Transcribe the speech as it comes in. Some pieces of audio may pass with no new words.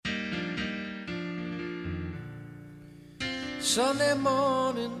Sunday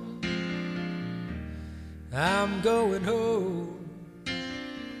morning, I'm going home.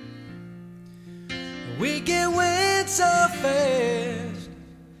 The weekend went so fast,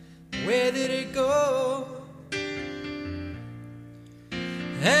 where did it go?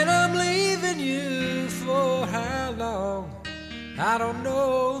 And I'm leaving you for how long, I don't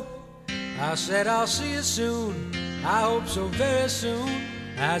know. I said I'll see you soon, I hope so very soon,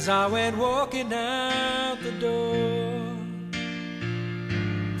 as I went walking out the door.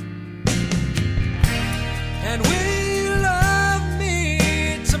 And will you love me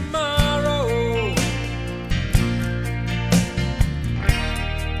tomorrow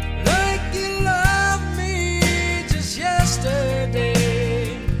like you loved me just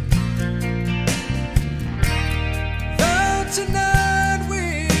yesterday? Though tonight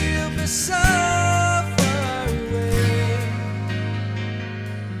we'll be so far away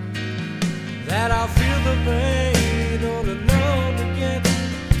that I'll feel the pain all alone again,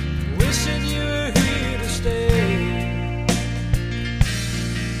 wishing you were here to stay.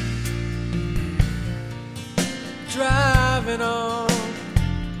 Driving on,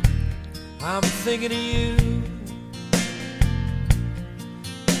 I'm thinking of you.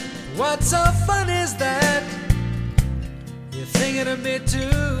 What's so fun is that you're thinking of me too.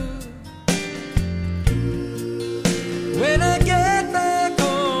 When I get back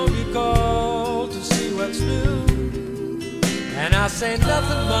home, you call to see what's new, and I say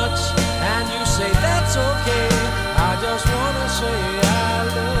nothing much, and you say that's okay. I just wanna say I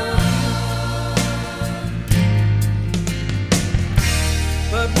love you.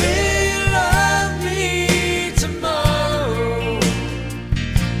 But will you love me tomorrow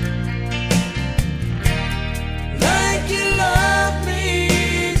like you loved me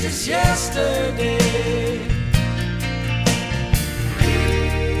just yesterday?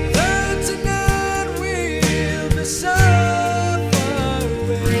 Though tonight we'll be so far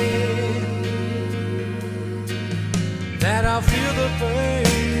away that I'll feel the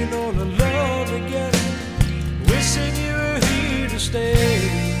pain all alone again, wishing you were here to stay.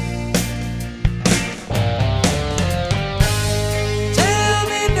 Tell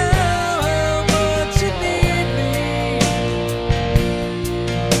me now how much you need me.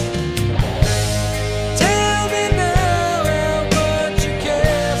 Tell me now how much you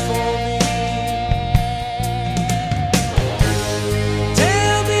care for me.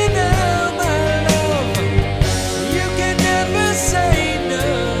 Tell me now, my love, you can never say no.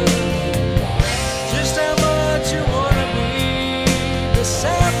 Just how much you wanna be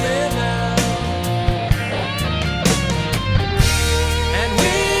beside me now. And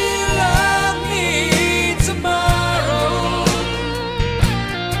will you love me tomorrow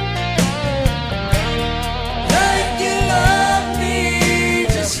like you loved me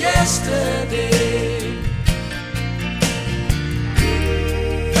just yesterday?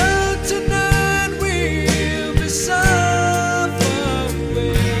 Though tonight we'll be so far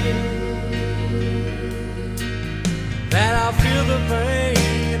away that I'll feel the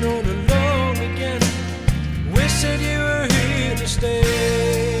pain all alone again, wishing you were here to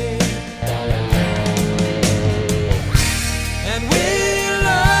stay. And will you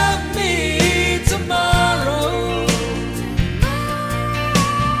love me tomorrow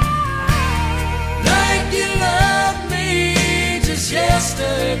like you loved me just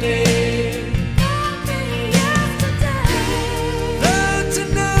yesterday? Though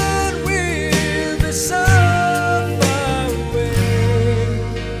tonight we'll be so far away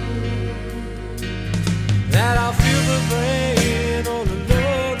that I'll feel the pain all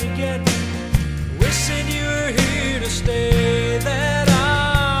alone again, wishing you were here to stay. That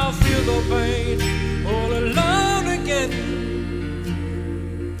I'll feel the pain all alone again,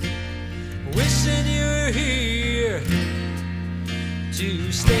 wishing you were here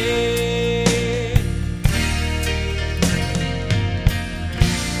to stay.